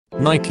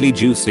Nightly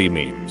juicy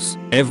memes.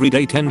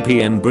 Everyday 10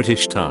 PM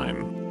British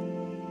time.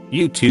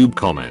 YouTube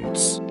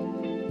comments.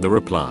 The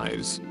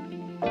replies.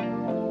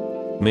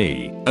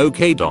 Me.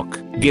 Okay doc,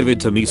 give it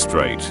to me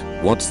straight.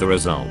 What's the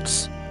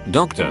results?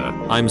 Doctor,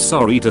 I'm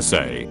sorry to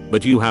say,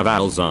 but you have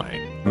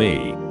Alzheimer's.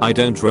 Me. I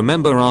don't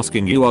remember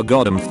asking you a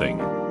goddamn thing.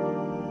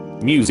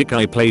 Music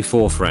I play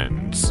for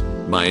friends.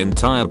 My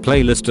entire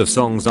playlist of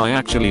songs I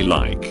actually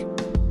like.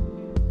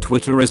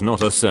 Twitter is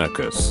not a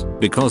circus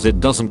because it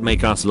doesn't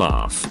make us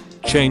laugh.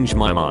 Change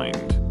my mind.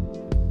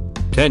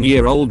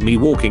 10-year-old me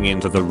walking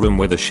into the room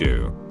with a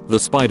shoe. The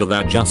spider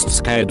that just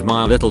scared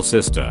my little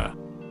sister.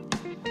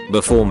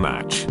 Before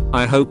match,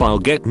 I hope I'll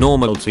get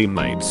normal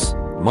teammates.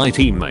 My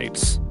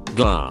teammates.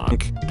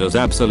 Glank does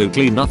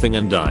absolutely nothing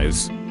and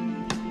dies.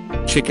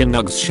 Chicken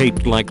nugs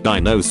shaped like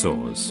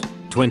dinosaurs.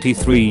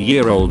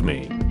 23-year-old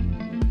me.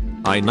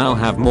 I now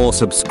have more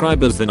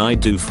subscribers than I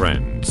do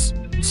friends.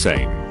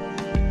 Same.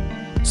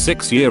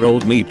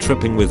 6-year-old me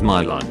tripping with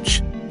my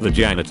lunch. The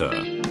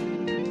janitor.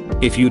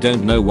 If you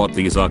don't know what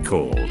these are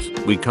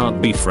called, we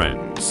can't be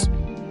friends.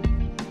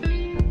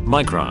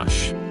 My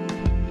crush.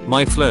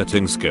 My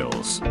flirting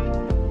skills.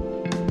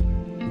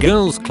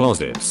 Girls'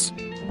 closets.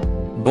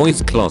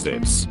 Boys'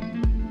 closets.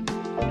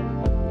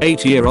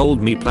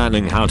 8-year-old me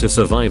planning how to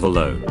survive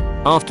alone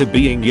after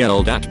being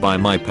yelled at by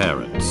my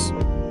parents.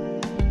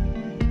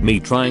 Me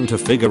trying to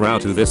figure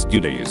out who this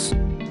dude is.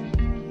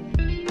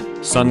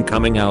 Sun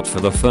coming out for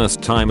the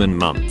first time in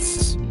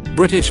months.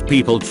 British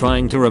people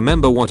trying to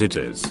remember what it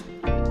is.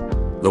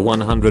 The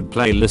 100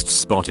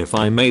 playlists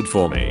Spotify made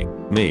for me.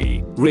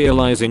 Me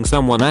realizing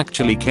someone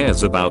actually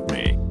cares about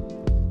me.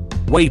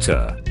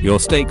 Waiter, your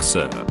steak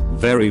sir,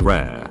 very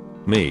rare.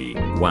 Me,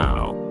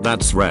 wow,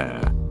 that's rare.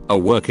 A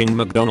working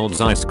McDonald's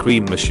ice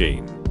cream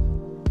machine.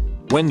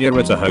 When you're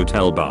at a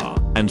hotel bar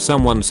and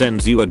someone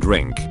sends you a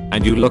drink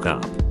and you look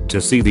up to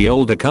see the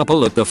older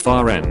couple at the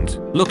far end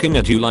looking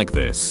at you like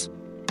this.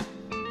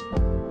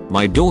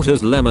 My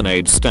daughter's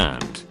lemonade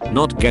stand,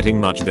 not getting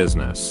much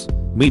business.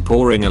 Me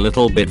pouring a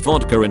little bit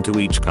vodka into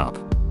each cup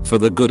for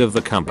the good of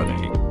the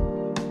company.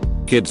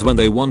 Kids when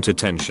they want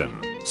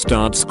attention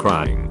starts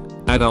crying.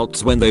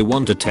 Adults when they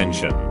want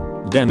attention.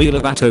 Demi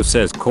Lovato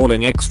says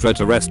calling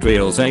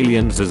extraterrestrials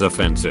aliens is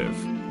offensive.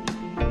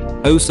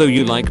 Oh so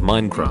you like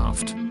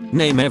Minecraft?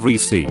 Name every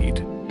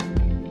seed.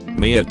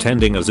 Me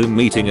attending a Zoom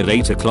meeting at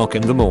 8 o'clock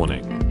in the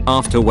morning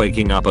after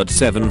waking up at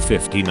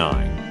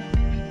 7:59.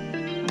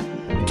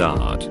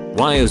 Dad,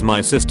 why is my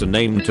sister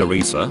named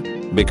Teresa?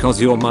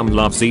 Because your mum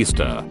loves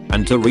Easter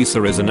and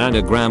Teresa is an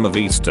anagram of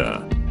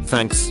Easter.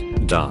 Thanks,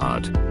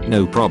 Dad.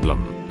 No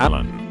problem,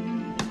 Alan.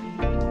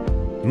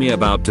 Me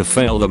about to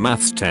fail the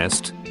maths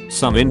test.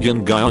 Some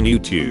Indian guy on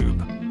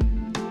YouTube.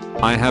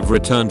 I have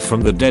returned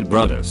from the dead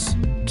brothers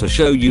to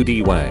show you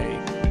the way.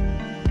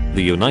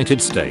 The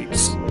United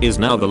States is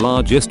now the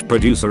largest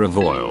producer of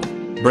oil.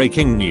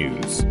 Breaking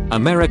news.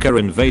 America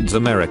invades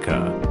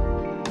America.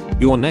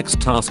 Your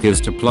next task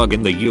is to plug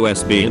in the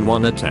USB in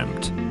one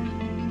attempt.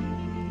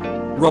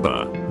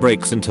 Robber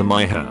breaks into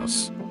my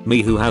house.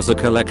 Me who has a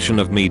collection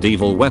of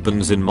medieval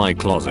weapons in my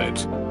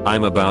closet.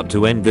 I'm about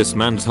to end this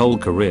man's whole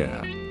career.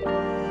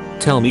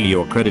 Tell me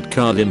your credit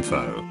card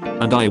info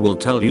and I will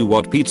tell you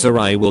what pizza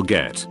I will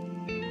get.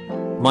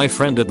 My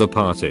friend at the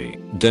party,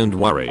 don't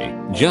worry,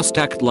 just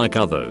act like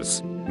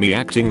others. Me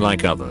acting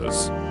like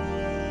others.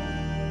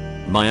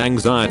 My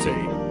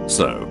anxiety.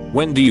 So,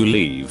 when do you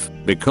leave?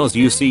 Because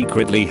you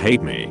secretly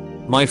hate me.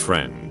 My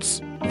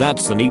friends.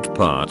 That's the neat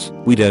part,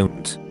 we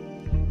don't.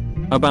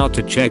 About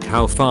to check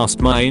how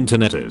fast my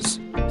internet is.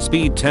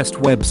 Speed test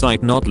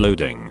website not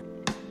loading.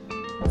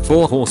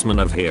 4 horsemen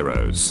of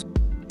heroes.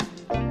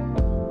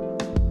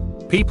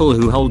 People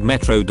who hold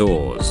metro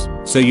doors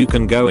so you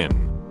can go in.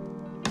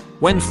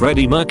 When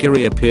Freddie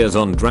Mercury appears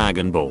on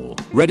Dragon Ball,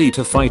 ready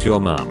to fight your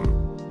mum.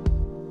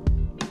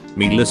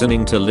 Me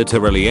listening to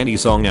literally any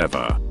song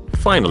ever.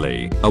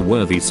 Finally, a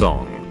worthy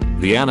song.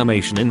 The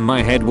animation in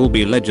my head will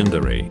be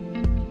legendary.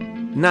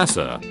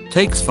 NASA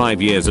takes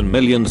 5 years and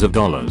millions of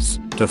dollars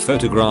to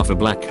photograph a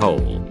black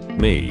hole.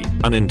 Me,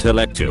 an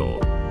intellectual.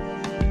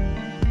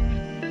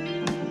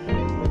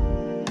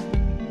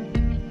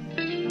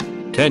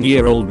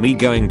 10-year-old me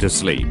going to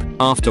sleep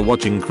after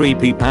watching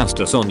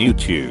creepypastas on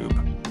YouTube.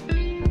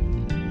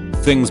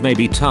 Things may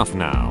be tough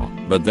now,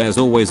 but there's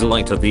always a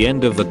light at the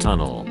end of the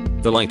tunnel.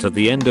 The light at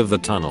the end of the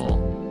tunnel.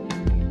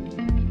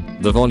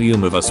 The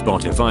volume of a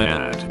Spotify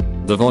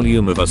ad. The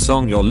volume of a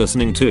song you're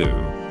listening to.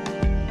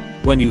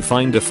 When you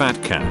find a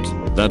fat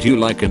cat that you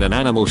like in an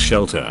animal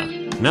shelter.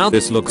 Now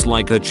this looks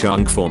like a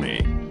chunk for me.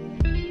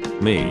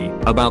 Me,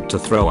 about to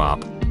throw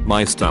up.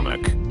 My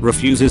stomach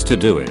refuses to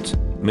do it.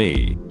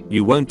 Me.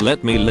 You won't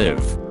let me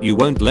live, you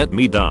won't let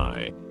me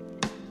die.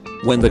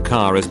 When the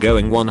car is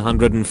going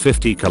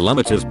 150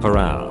 kilometers per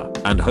hour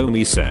and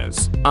homie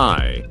says,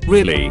 I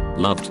really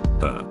loved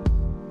her.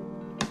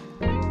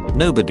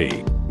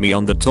 Nobody. Me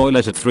on the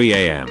toilet at 3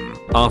 AM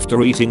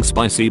after eating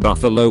spicy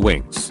buffalo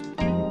wings.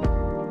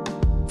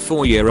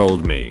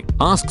 4-year-old me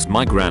asks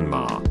my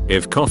grandma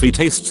if coffee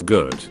tastes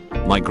good.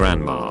 My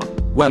grandma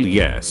Well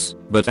yes,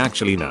 but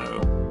actually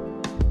no.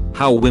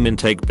 How women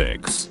take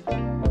pics.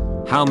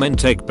 How men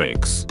take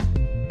pics.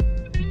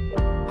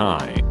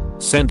 Hi.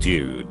 Sent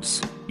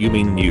nudes. You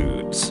mean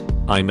nudes.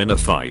 I'm in a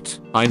fight.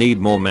 I need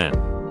more men.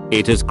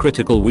 It is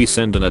critical we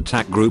send an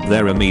attack group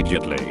there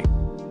immediately.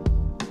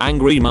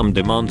 Angry mum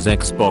demands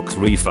Xbox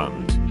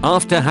refund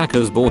after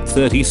hackers bought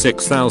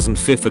 36,000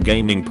 FIFA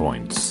gaming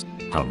points.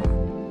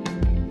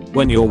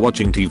 When you're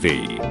watching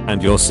TV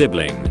and your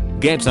sibling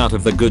gets out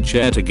of the good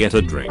chair to get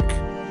a drink.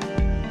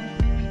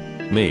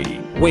 Me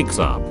wakes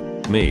up.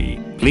 Me,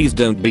 please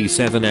don't be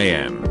 7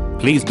 AM.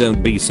 Please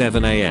don't be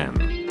 7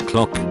 AM.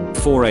 Clock,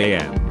 4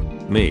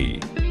 AM. Me.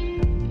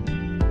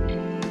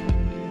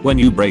 When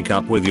you break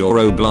up with your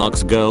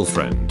Roblox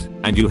girlfriend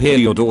and you hear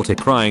your daughter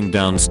crying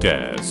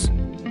downstairs.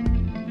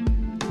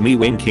 Me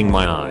winking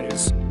my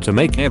eyes to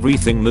make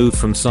everything move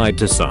from side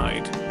to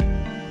side.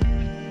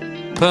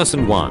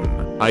 Person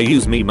 1, I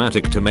use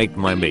Mematic to make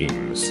my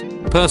memes.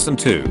 Person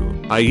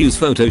 2, I use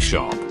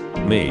Photoshop.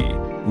 Me.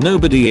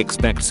 Nobody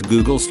expects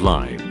Google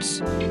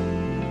Slides.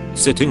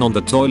 Sitting on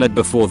the toilet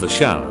before the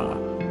shower.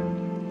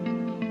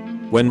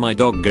 When my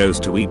dog goes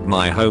to eat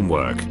my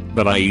homework,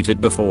 but I eat it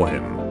before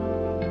him.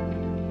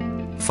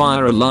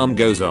 Fire alarm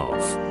goes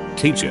off.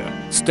 Teacher,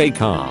 stay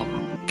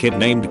calm. Kid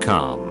named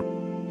Calm.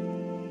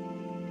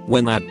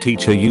 When that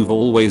teacher you've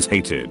always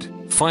hated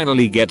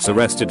finally gets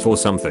arrested for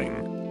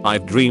something.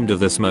 I've dreamed of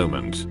this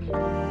moment.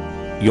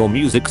 Your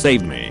music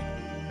saved me.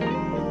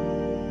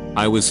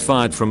 I was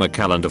fired from a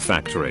calendar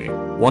factory.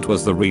 What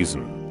was the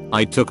reason?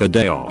 I took a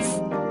day off.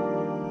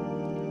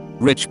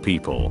 Rich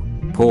people,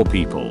 poor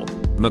people,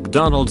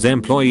 McDonald's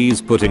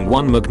employees putting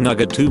one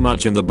McNugget too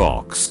much in the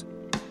box.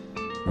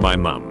 My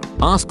mum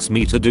asks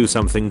me to do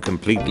something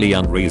completely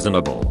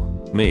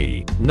unreasonable.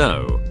 Me,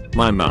 no.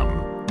 My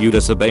mum, you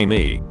disobey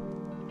me.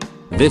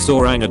 This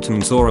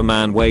orangutan saw a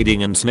man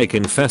wading in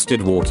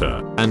snake-infested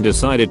water and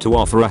decided to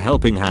offer a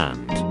helping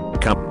hand.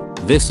 Come,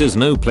 this is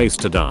no place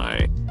to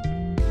die.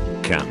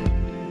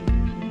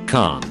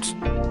 Can't.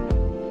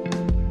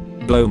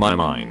 Blow my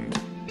mind.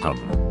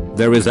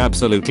 There is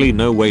absolutely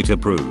no way to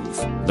prove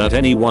that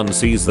anyone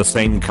sees the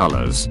same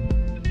colors.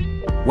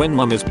 When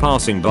mum is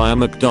passing by a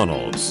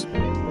McDonald's.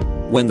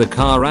 When the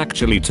car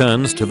actually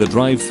turns to the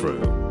drive-thru.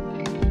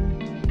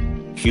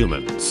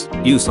 Humans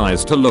use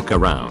eyes to look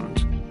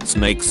around.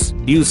 Snakes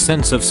use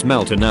sense of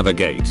smell to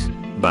navigate.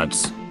 But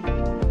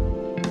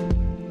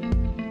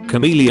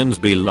chameleons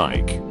be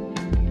like.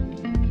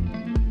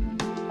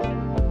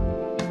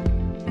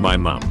 My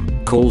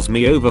mum calls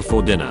me over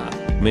for dinner.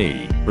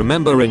 Me,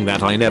 remembering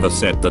that I never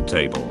set the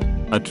table.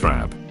 A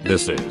trap,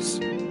 this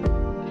is.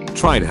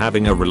 Tried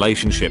having a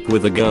relationship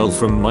with a girl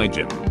from my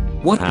gym.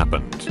 What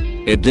happened?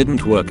 It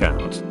didn't work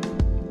out.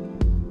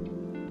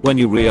 When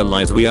you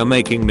realize we are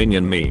making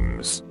minion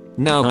memes.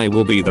 Now I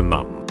will be the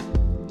mum.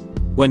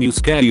 When you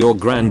scare your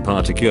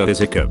grandpa to cure his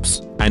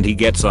hiccups and he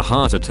gets a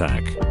heart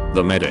attack.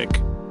 The medic.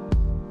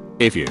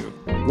 If you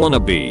wanna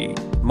be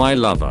my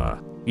lover,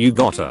 you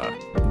gotta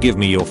give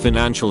me your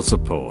financial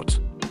support.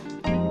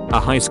 A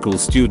high school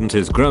student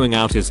is growing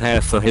out his hair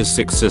for his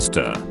sick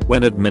sister.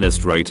 When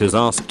administrators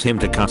asked him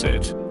to cut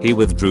it, he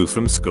withdrew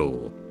from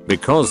school.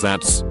 Because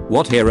that's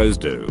what heroes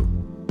do.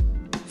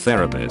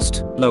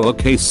 Therapist,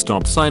 lowercase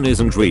stop sign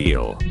isn't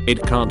real.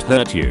 It can't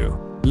hurt you.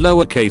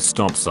 Lowercase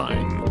stop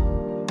sign.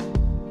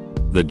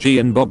 The G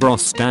in Bob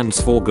Ross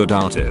stands for good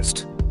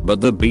artist.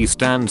 But the B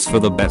stands for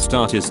the best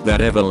artist that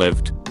ever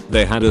lived.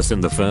 They had us in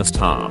the first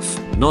half,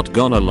 not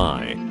gonna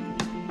lie.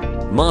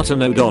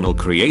 Martin O'Donnell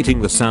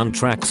creating the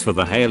soundtracks for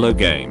the Halo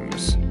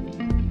games.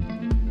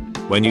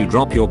 When you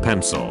drop your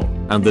pencil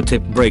and the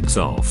tip breaks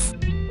off.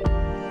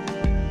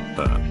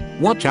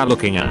 What ya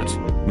looking at?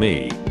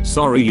 Me,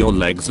 sorry your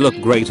legs look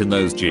great in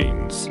those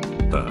jeans.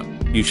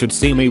 You should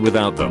see me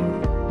without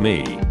them.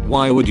 Me,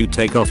 why would you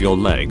take off your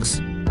legs?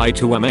 I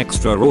too am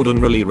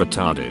extraordinarily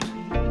retarded.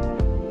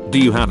 Do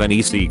you have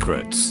any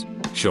secrets?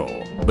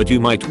 Sure, but you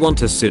might want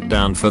to sit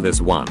down for this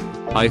one.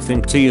 I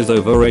think tea is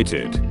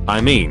overrated.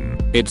 I mean,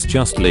 it's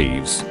just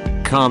leaves.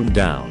 Calm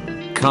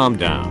down. Calm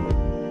down.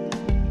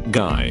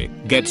 Guy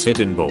gets hit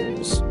in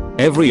balls.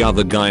 Every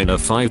other guy in a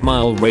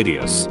 5-mile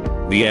radius.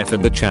 The F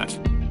in the chat.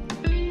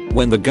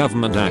 When the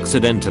government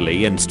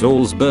accidentally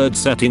installs bird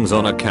settings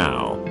on a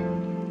cow.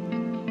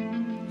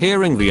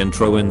 Hearing the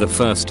intro in the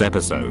first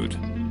episode.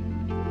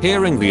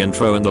 Hearing the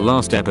intro in the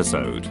last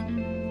episode.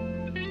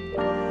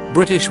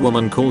 British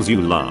woman calls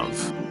you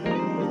love.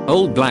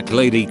 Old black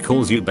lady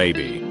calls you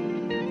baby.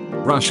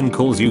 Russian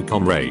calls you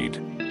comrade.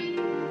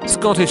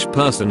 Scottish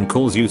person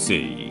calls you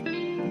C.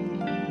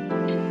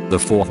 The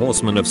 4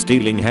 horsemen of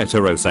stealing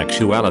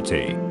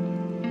heterosexuality.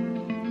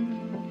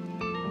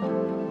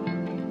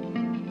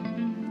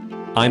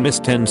 I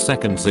missed 10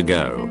 seconds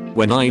ago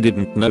when I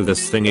didn't know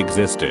this thing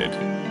existed.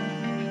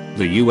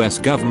 The US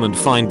government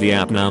fined the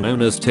app now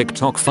known as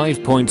TikTok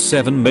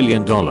 $5.7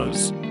 million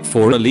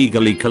for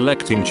illegally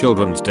collecting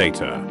children's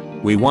data.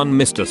 We won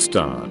Mr.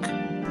 Stark.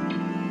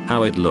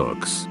 How it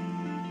looks.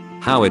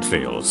 How it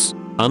feels.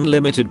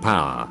 Unlimited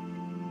power.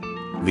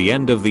 The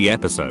end of the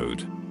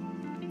episode.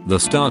 The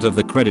start of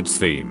the credits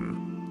theme.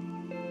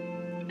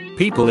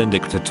 People in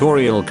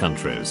dictatorial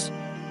countries.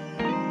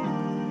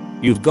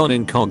 You've gone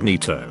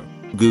incognito.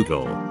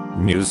 Google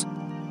News.